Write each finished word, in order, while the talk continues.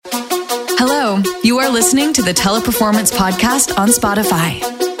You are listening to the Teleperformance Podcast on Spotify.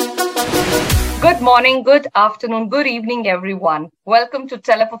 Good morning, good afternoon, good evening, everyone. Welcome to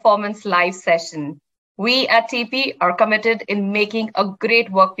Teleperformance Live Session. We at TP are committed in making a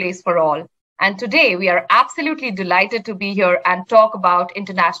great workplace for all. And today we are absolutely delighted to be here and talk about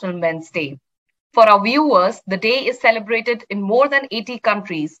International Men's Day. For our viewers, the day is celebrated in more than 80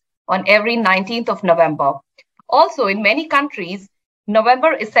 countries on every 19th of November. Also, in many countries,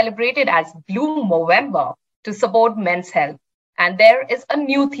 November is celebrated as Blue Movember to support men's health. And there is a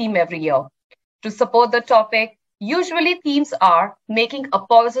new theme every year. To support the topic, usually themes are making a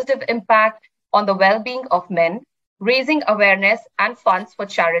positive impact on the well-being of men, raising awareness and funds for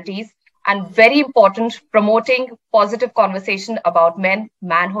charities, and very important, promoting positive conversation about men,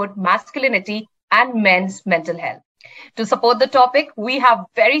 manhood, masculinity, and men's mental health. To support the topic, we have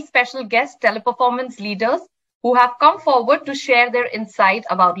very special guests, teleperformance leaders, who have come forward to share their insight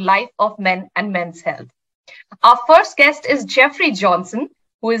about life of men and men's health. Our first guest is Jeffrey Johnson,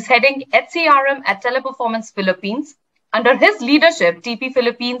 who is heading HCRM at Teleperformance Philippines. Under his leadership, TP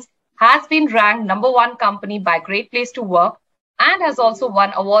Philippines has been ranked #1 company by Great Place to Work and has also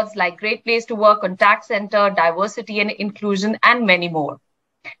won awards like Great Place to Work, Contact Center, Diversity and Inclusion, and many more.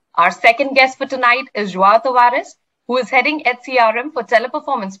 Our second guest for tonight is Joao Tavares, who is heading HCRM for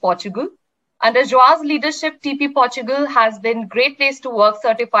Teleperformance Portugal. Under Joao's leadership, TP Portugal has been Great Place to Work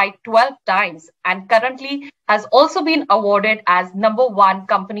certified 12 times and currently has also been awarded as #1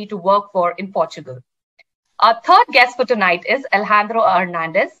 company to work for in Portugal. Our third guest for tonight is Alejandro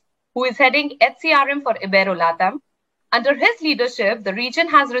Hernandez, who is heading HCRM for Ibero-LATAM. Under his leadership, the region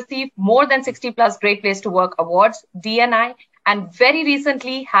has received more than 60 plus Great Place to Work awards, DNI, and very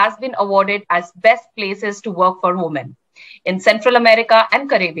recently has been awarded as Best Places to Work for Women in Central America and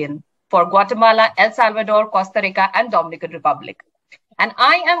Caribbean for Guatemala, El Salvador, Costa Rica, and Dominican Republic. And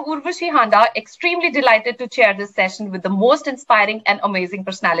I am Urvashi Handa, extremely delighted to chair this session with the most inspiring and amazing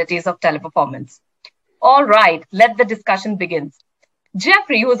personalities of teleperformance. All right, let the discussion begin.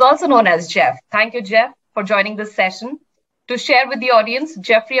 Jeffrey, who is also known as Jeff. Thank you, Jeff, for joining this session. To share with the audience,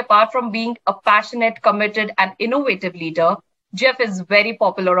 Jeffrey, apart from being a passionate, committed, and innovative leader, Jeff is very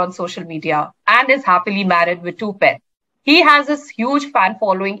popular on social media and is happily married with 2 pets. He has this huge fan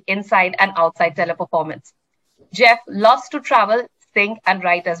following inside and outside teleperformance. Jeff loves to travel, sing, and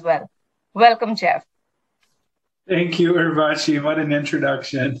write as well. Welcome, Jeff. Thank you, Urvashi. What an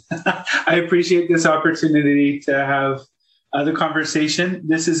introduction. I appreciate this opportunity to have the conversation.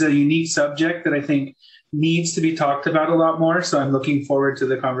 This is a unique subject that I think needs to be talked about a lot more, so I'm looking forward to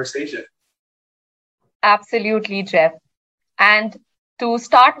the conversation. Absolutely, Jeff. And to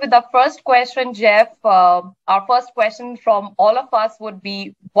start with the first question, Jeff, our first question from all of us would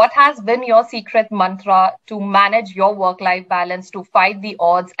be, what has been your secret mantra to manage your work-life balance, to fight the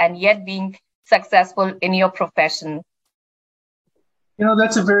odds and yet being successful in your profession? You know,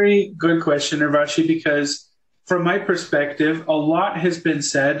 that's a very good question, Urvashi, because from my perspective, a lot has been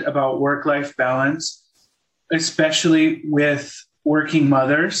said about work-life balance, especially with working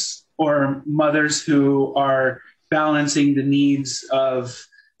mothers or mothers who are balancing the needs of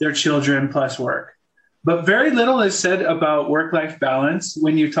their children plus work. But very little is said about work-life balance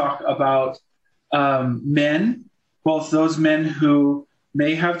when you talk about men, both those men who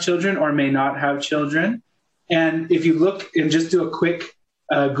may have children or may not have children. And if you look and just do a quick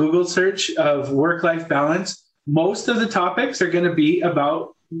Google search of work-life balance, most of the topics are going to be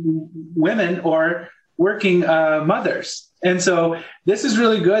about women or working mothers. And so this is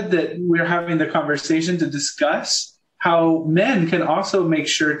really good that we're having the conversation to discuss how men can also make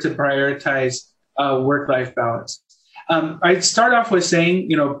sure to prioritize work-life balance. I'd start off with saying,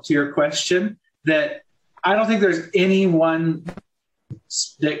 to your question, that I don't think there's anyone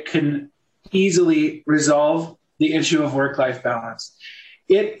that can easily resolve the issue of work-life balance.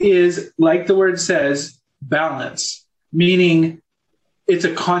 It is, like the word says, balance, meaning it's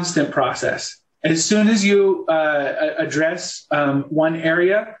a constant process. As soon as you address one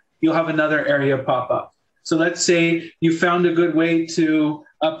area, you'll have another area pop up. So let's say you found a good way to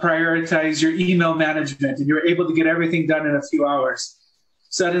prioritize your email management and you're able to get everything done in a few hours.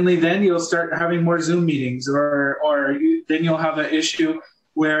 Suddenly then you'll start having more Zoom meetings then you'll have an issue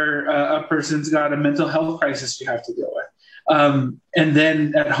where a person's got a mental health crisis you have to deal with. And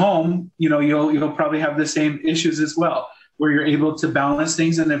then at home, you'll probably have the same issues as well, where you're able to balance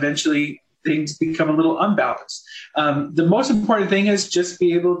things and eventually things become a little unbalanced. The most important thing is just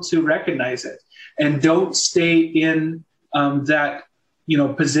be able to recognize it and don't stay in that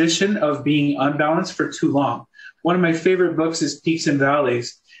position of being unbalanced for too long. One of my favorite books is Peaks and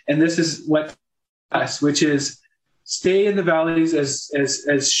Valleys, and this is what us, which is stay in the valleys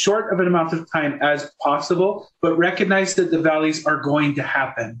as short of an amount of time as possible, but recognize that the valleys are going to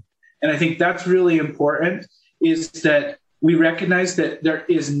happen. And I think that's really important, is that we recognize that there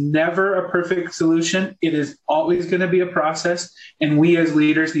is never a perfect solution. It is always going to be a process. And we as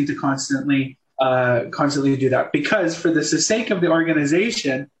leaders need to constantly do that. Because for the sake of the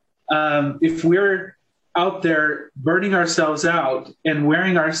organization, if we're out there burning ourselves out and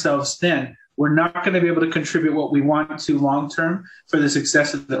wearing ourselves thin, we're not going to be able to contribute what we want to long-term for the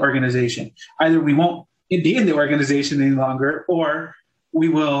success of the organization. Either we won't be in the organization any longer, or we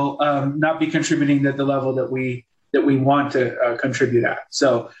will not be contributing at the level that we want to contribute at.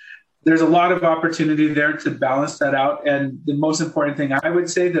 So there's a lot of opportunity there to balance that out. And the most important thing I would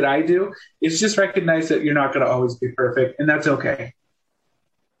say that I do is just recognize that you're not going to always be perfect, and that's okay.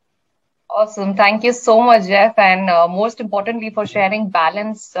 Awesome. Thank you so much, Jeff. And most importantly, for sharing,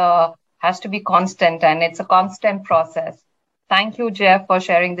 balance has to be constant, and it's a constant process. Thank you, Jeff, for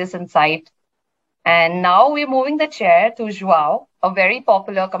sharing this insight. And now we're moving the chair to Joao, a very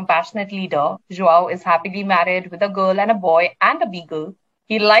popular, compassionate leader. Joao is happily married with a girl and a boy and a beagle.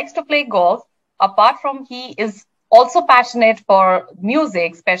 He likes to play golf. Apart from, he is also passionate for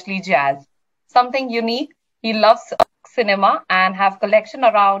music, especially jazz. Something unique, he loves cinema and have collection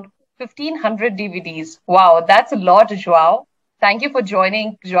around 1,500 DVDs. Wow, that's a lot, Joao. Thank you for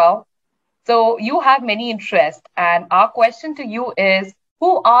joining, Joao. So you have many interests, and our question to you is,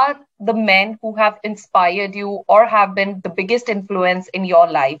 who are the men who have inspired you or have been the biggest influence in your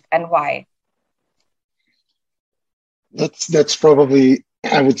life, and why? That's probably,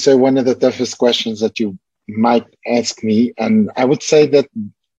 I would say, one of the toughest questions that you might ask me. And I would say that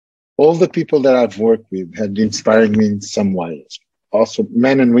all the people that I've worked with have inspired me in some ways. Also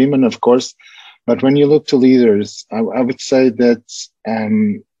men and women, of course. But when you look to leaders, I would say that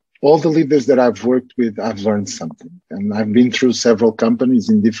all the leaders that I've worked with, I've learned something. And I've been through several companies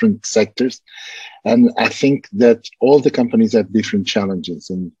in different sectors. And I think that all the companies have different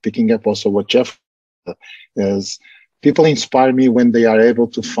challenges. And picking up also what Jeff is, people inspire me when they are able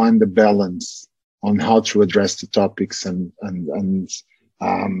to find the balance on how to address the topics and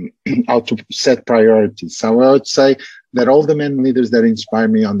how to set priorities. So I would say that all the men leaders that inspire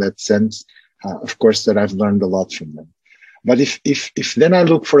me on that sense, of course, that I've learned a lot from them. But if then I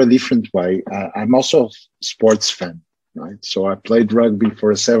look for a different way, I'm also a sports fan, right? So I played rugby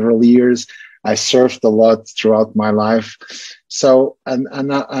for several years. I surfed a lot throughout my life. So, and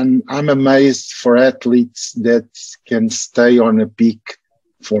I'm amazed for athletes that can stay on a peak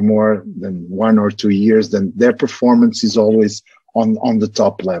for more than 1 or 2 years, then their performance is always on the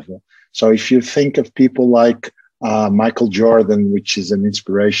top level. So if you think of people like Michael Jordan, which is an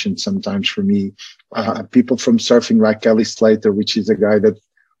inspiration sometimes for me, people from surfing like Kelly Slater, which is a guy that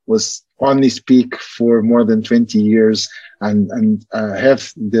was on his peak for more than 20 years and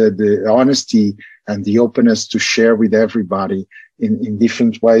have the honesty and the openness to share with everybody in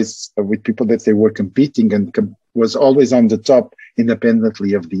different ways with people that they were competing and was always on the top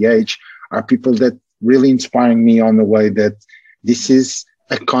independently of the age, are people that really inspiring me on the way that this is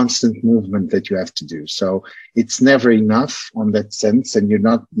a constant movement that you have to do. So it's never enough on that sense. And you're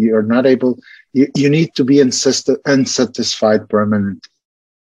not able, you need to be unsatisfied permanently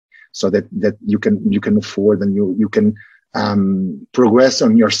so that you can afford and you can progress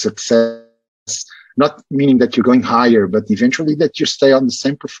on your success, not meaning that you're going higher, but eventually that you stay on the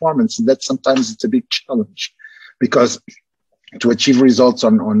same performance. And that sometimes it's a big challenge, because to achieve results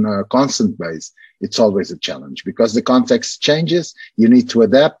on a constant base, it's always a challenge because the context changes. You need to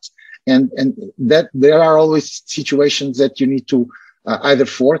adapt, and that there are always situations that you need to either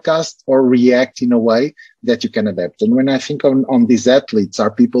forecast or react in a way that you can adapt. And when I think on these athletes, are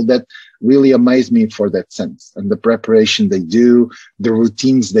people that really amaze me for that sense, and the preparation they do, the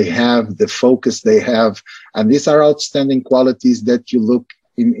routines they have, the focus they have. And these are outstanding qualities that you look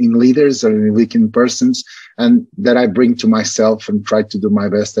in leaders or in persons, and that I bring to myself and try to do my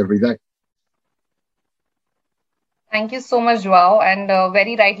best every day. Thank you so much, Joao. And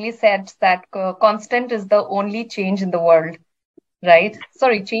very rightly said that constant is the only change in the world, right?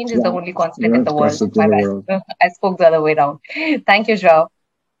 Sorry, change is the only constant in the world. I spoke the other way around. Thank you, Joao.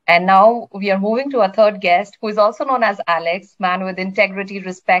 And now we are moving to our third guest, who is also known as Alex, man with integrity,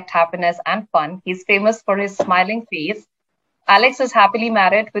 respect, happiness, and fun. He's famous for his smiling face. Alex is happily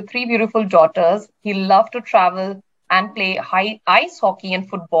married with 3 beautiful daughters. He loves to travel and play ice hockey and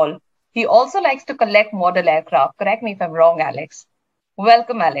football. He also likes to collect model aircraft. Correct me if I'm wrong, Alex.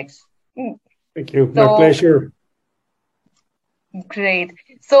 Welcome, Alex. Thank you. My pleasure. Great.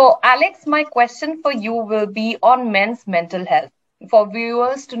 So, Alex, my question for you will be on men's mental health. for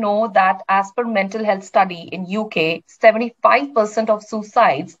viewers to know that as per mental health study in UK, 75% of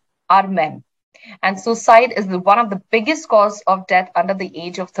suicides are men. And suicide is one of the biggest cause of death under the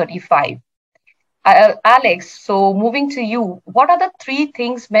age of 35. Alex, so moving to you, what are the three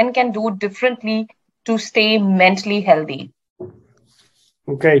things men can do differently to stay mentally healthy?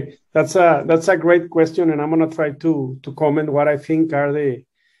 Okay, that's a great question, and I'm gonna try to comment what I think are the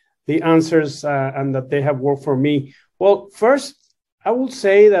answers and that they have worked for me. Well, first, I will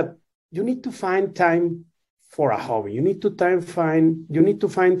say that you need to find time for a hobby. You need to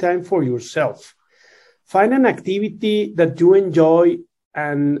find time for yourself. Find an activity that you enjoy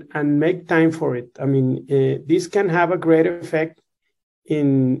and make time for it. I mean, this can have a great effect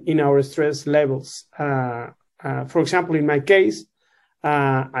in our stress levels. For example, in my case,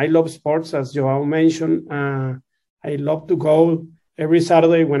 I love sports, as Joao mentioned. I love to go every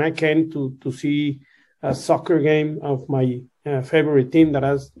Saturday when I can to see a soccer game of my favorite team that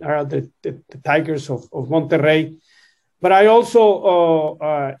are the Tigers of Monterrey. But I also,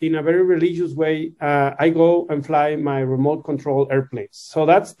 in a very religious way, I go and fly my remote control airplanes. So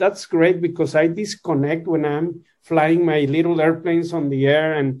that's great because I disconnect when I'm flying my little airplanes on the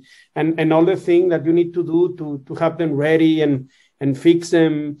air and all the things that you need to do to have them ready and fix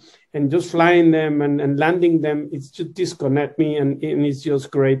them and just flying them and landing them. It's just disconnect me and it's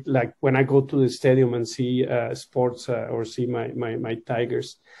just great. Like when I go to the stadium and see sports or see my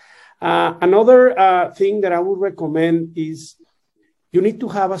Tigers. Another thing that I would recommend is you need to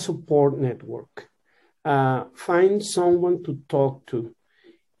have a support network. Find someone to talk to.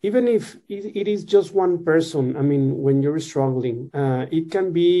 Even if it is just one person, I mean, when you're struggling, it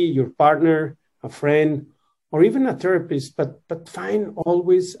can be your partner, a friend, or even a therapist, but find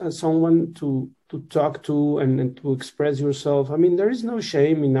always someone to talk to and to express yourself. I mean, there is no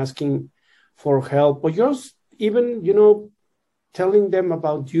shame in asking for help, or just even, telling them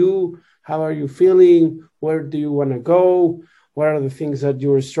about you. How are you feeling? Where do you want to go? What are the things that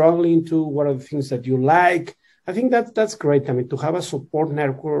you're struggling to? What are the things that you like? I think that's great. I mean, to have a support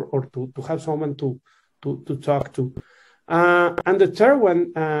network or to have someone to talk to. And the third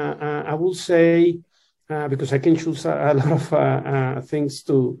one, I will say, because I can choose a lot of things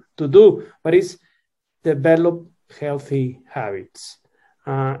to do, but it's develop healthy habits.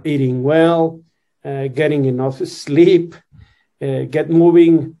 Eating well, getting enough sleep, get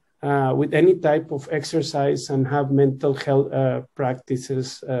moving with any type of exercise, and have mental health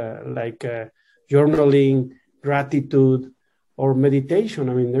practices like journaling, gratitude, or meditation.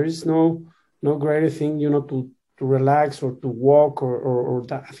 I mean, there is no greater thing, to relax or to walk or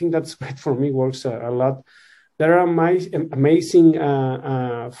that. I think that's great for me, works a lot. There are amazing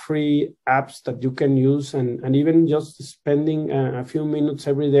free apps that you can use, and even just spending a few minutes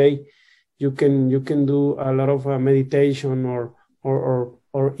every day, you can do a lot of meditation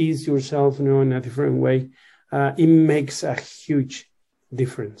or ease yourself, in a different way. It makes a huge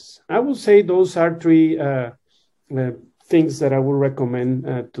difference. I would say those are three things that I would recommend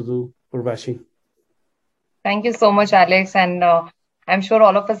to do, Urvashi. Thank you so much, Alex. And I'm sure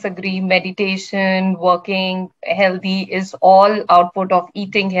all of us agree meditation, working healthy is all output of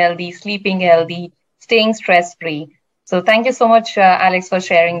eating healthy, sleeping healthy, staying stress-free. So thank you so much, Alex, for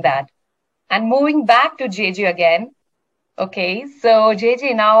sharing that. And moving back to JJ again. Okay, so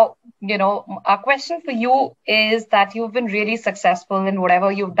JJ, now, our question for you is that you've been really successful in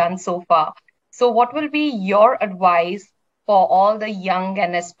whatever you've done so far. So what will be your advice for all the young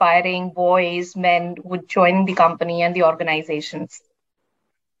and aspiring boys, men would join the company and the organizations?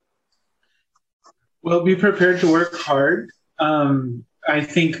 Well, be prepared to work hard. I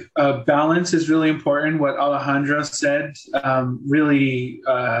think balance is really important. What Alejandro said really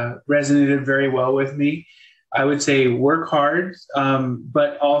resonated very well with me. I would say work hard,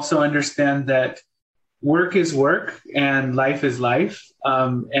 but also understand that work is work and life is life.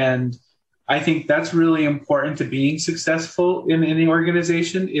 And I think that's really important to being successful in any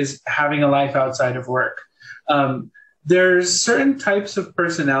organization, is having a life outside of work. There's certain types of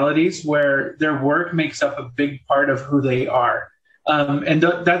personalities where their work makes up a big part of who they are. And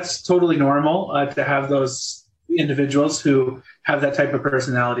that's totally normal to have those individuals who have that type of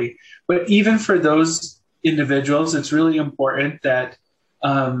personality. But even for those individuals, it's really important that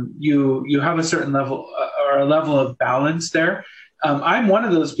you have a certain level or a level of balance there. I'm one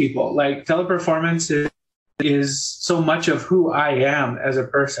of those people. Like, teleperformance is so much of who I am as a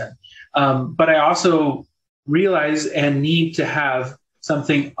person. But I also realize and need to have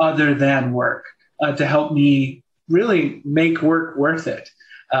something other than work to help me really make work worth it.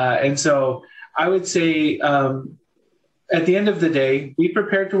 And so I would say at the end of the day, be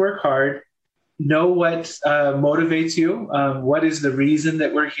prepared to work hard. know what motivates you. What is the reason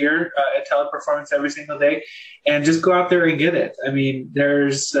that we're here at Teleperformance every single day, and just go out there and get it. I mean,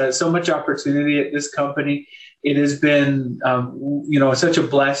 there's so much opportunity at this company. It has been, such a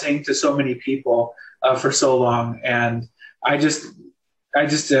blessing to so many people for so long, and I just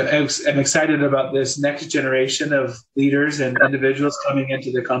am excited about this next generation of leaders and individuals coming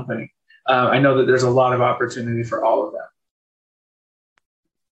into the company. I know that there's a lot of opportunity for all of them.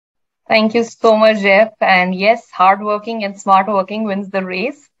 Thank you so much, Jeff. And yes, hardworking and smart working wins the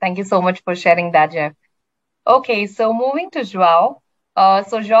race. Thank you so much for sharing that, Jeff. Okay, so moving to Joao.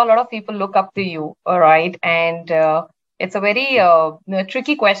 So Joao, a lot of people look up to you, all right? And it's a very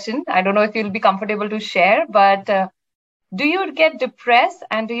tricky question. I don't know if you'll be comfortable to share, but do you get depressed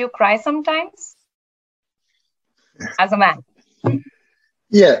and do you cry sometimes as a man?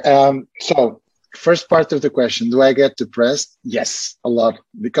 Yeah. So first part of the question, do I get depressed? Yes, a lot,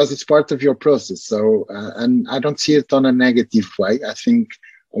 because it's part of your process. So, and I don't see it on a negative way. I think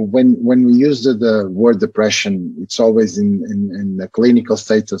when we use the word depression, it's always in the clinical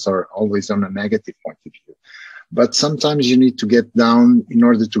status or always on a negative point of view. But sometimes you need to get down in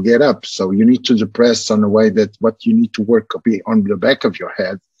order to get up. So you need to depress on a way that what you need to work on the back of your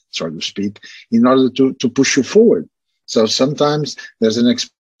head, so to speak, in order to push you forward. So sometimes there's an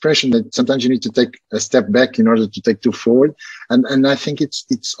expression that sometimes you need to take a step back in order to take you forward. And I think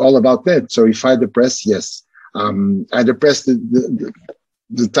it's all about that. So if I depress, yes, I depress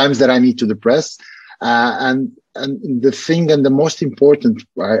the times that I need to depress. And the thing and the most important,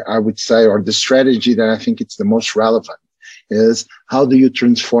 I would say, or the strategy that I think it's the most relevant is how do you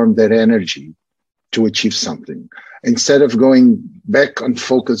transform that energy to achieve something? Instead of going back and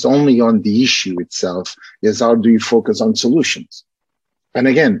focus only on the issue itself, is how do you focus on solutions? And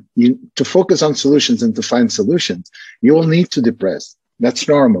again, to focus on solutions and to find solutions, you will need to depress. That's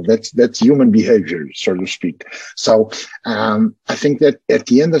normal. That's human behavior, so to speak. So I think that at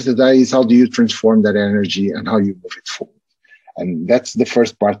the end of the day is how do you transform that energy and how you move it forward. And that's the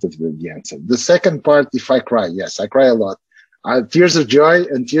first part of the answer. The second part, if I cry, yes, I cry a lot. Tears of joy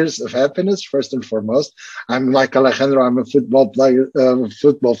and tears of happiness, first and foremost. I'm like Alejandro, I'm a football player,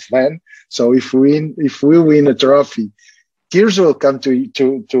 football fan. So if we win a trophy, tears will come to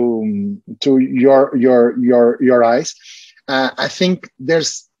your eyes. I think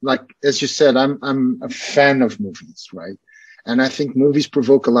there's, like, as you said, I'm a fan of movies, right? And I think movies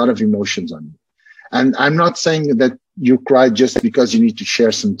provoke a lot of emotions on you. And I'm not saying that you cry just because you need to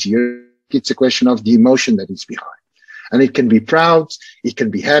share some tears. It's a question of the emotion that is behind. And it can be proud, it can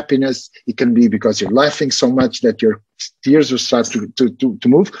be happiness, it can be because you're laughing so much that your tears will start to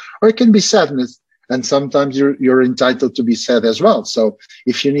move, or it can be sadness. And sometimes you're entitled to be sad as well. So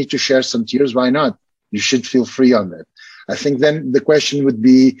if you need to share some tears, why not? You should feel free on that. I think then the question would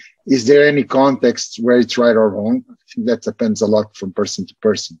be, is there any context where it's right or wrong? I think that depends a lot from person to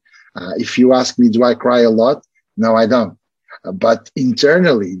person. If you ask me, do I cry a lot? No, I don't. But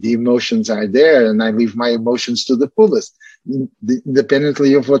internally, the emotions are there, and I leave my emotions to the fullest,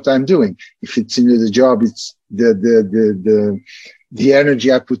 independently of what I'm doing. If it's in the job, it's the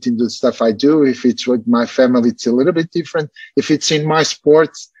energy I put into the stuff I do. If it's with my family, it's a little bit different. If it's in my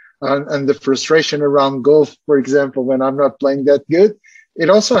sports and the frustration around golf, for example, when I'm not playing that good, it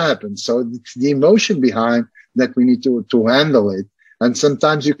also happens. So it's the emotion behind that we need to handle it. And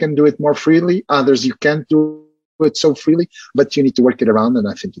sometimes you can do it more freely. Others you can't do it so freely, but you need to work it around. And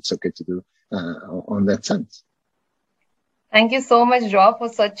I think it's okay to do on that sense. Thank you so much, Joao, for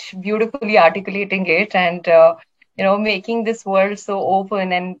such beautifully articulating it and, making this world so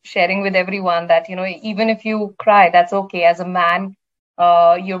open and sharing with everyone that, even if you cry, that's okay. As a man,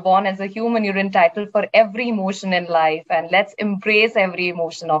 you're born as a human, you're entitled for every emotion in life, and let's embrace every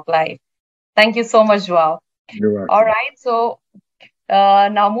emotion of life. Thank you so much, Joao. You're welcome. All right. So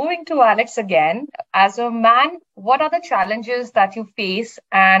now moving to Alex again. As a man, what are the challenges that you face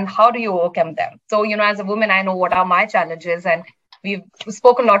and how do you overcome them? So, as a woman, I know what are my challenges, and we've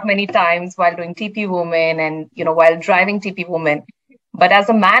spoken a lot many times while doing TP Women and, while driving TP Women. But as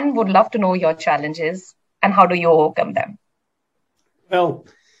a man, would love to know your challenges and how do you overcome them? Well,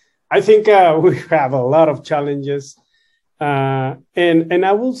 I think we have a lot of challenges. And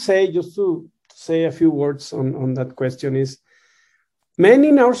I will say, just to say a few words on that question, is men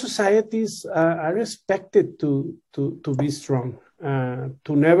in our societies are expected to be strong,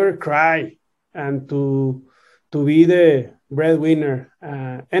 to never cry, and to be the breadwinner.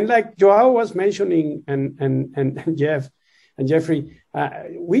 And like Joao was mentioning, and Jeff and Jeffrey,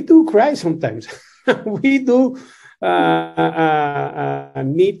 we do cry sometimes. We do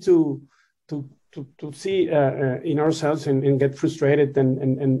need to see in ourselves and get frustrated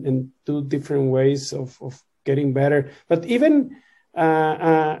and do different ways of getting better. But even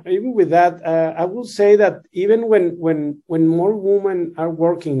with that, I will say that even when more women are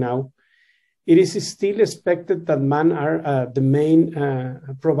working now, it is still expected that men are the main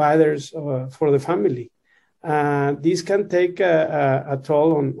providers for the family. This can take a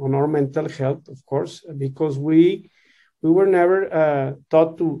toll on our mental health, of course, because we were never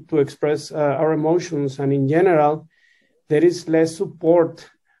taught to express our emotions, and in general, there is less support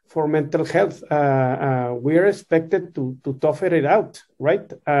for mental health. We are expected to tough it out,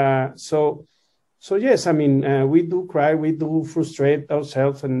 right? So yes, I mean, we do cry, we do frustrate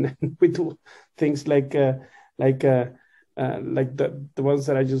ourselves, and we do things like the ones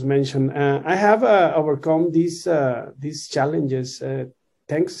that I just mentioned. I have overcome these challenges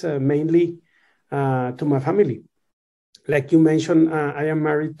thanks mainly to my family. Like you mentioned, I am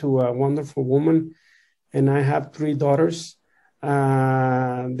married to a wonderful woman, and I have 3 daughters.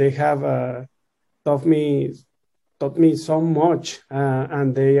 They have taught me so much,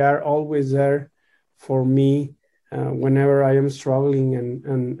 and they are always there for me whenever I am struggling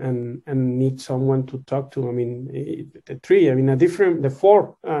and need someone to talk to. I mean, the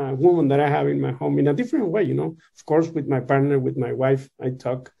 4 women that I have in my home in a different way, you know. Of course, with my partner, with my wife, I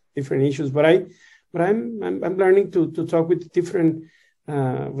talk different issues, but I'm learning to talk with different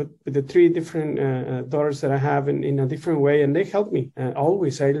with the 3 different daughters that I have in a different way, and they help me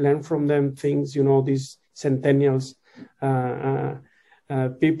always. I learn from them things, you know, these centennials.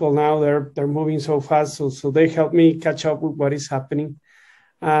 People now they're moving so fast, so they help me catch up with what is happening.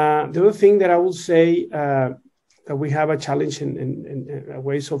 The other thing that I will say that we have a challenge in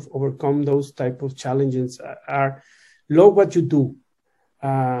ways of overcome those type of challenges are love what you do,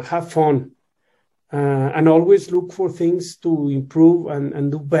 have fun, and always look for things to improve and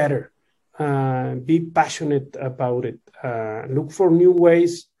do better. Be passionate about it. Look for new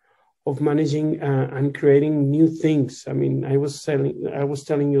ways of managing and creating new things. I mean, I was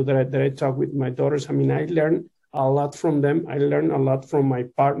telling you that I talk with my daughters. I mean, I learn a lot from them. I learn a lot from my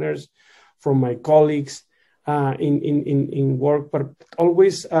partners, from my colleagues in work, but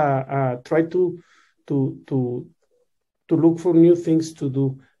always try to look for new things to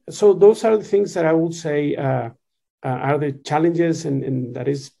do. So those are the things that I would say are the challenges, and that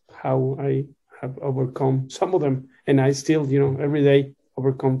is how I have overcome some of them. And I still, you know, every day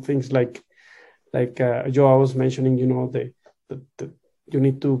overcome things like Joe was mentioning, you know, the you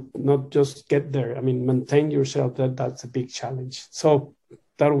need to not just get there. I mean, maintain yourself. That's a big challenge. So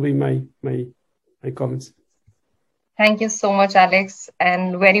that will be my comments. Thank you so much, Alex,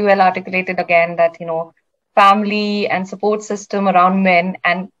 and very well articulated again that, you know, family and support system around men.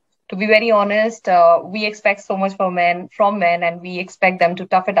 And to be very honest, we expect so much from men, and we expect them to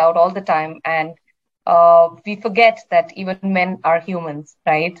tough it out all the time. And we forget that even men are humans,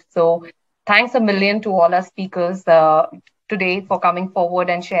 right? So thanks a million to all our speakers today for coming forward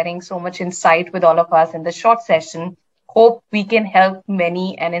and sharing so much insight with all of us in this short session. Hope we can help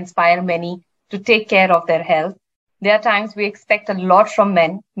many and inspire many to take care of their health. There are times we expect a lot from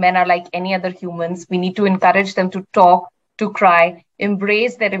men. Men are like any other humans. We need to encourage them to talk, to cry,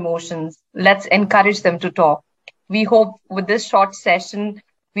 embrace their emotions. Let's encourage them to talk. We hope with this short session,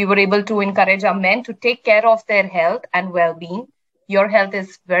 we were able to encourage our men to take care of their health and well-being. Your health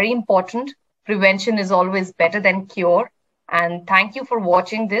is very important. Prevention is always better than cure. And thank you for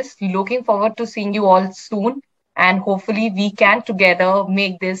watching this. Looking forward to seeing you all soon. And hopefully we can together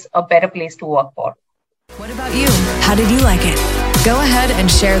make this a better place to work for. What about you? How did you like it? Go ahead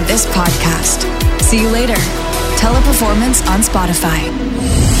and share this podcast. See you later. Teleperformance on Spotify.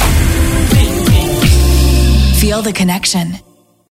 Feel the connection.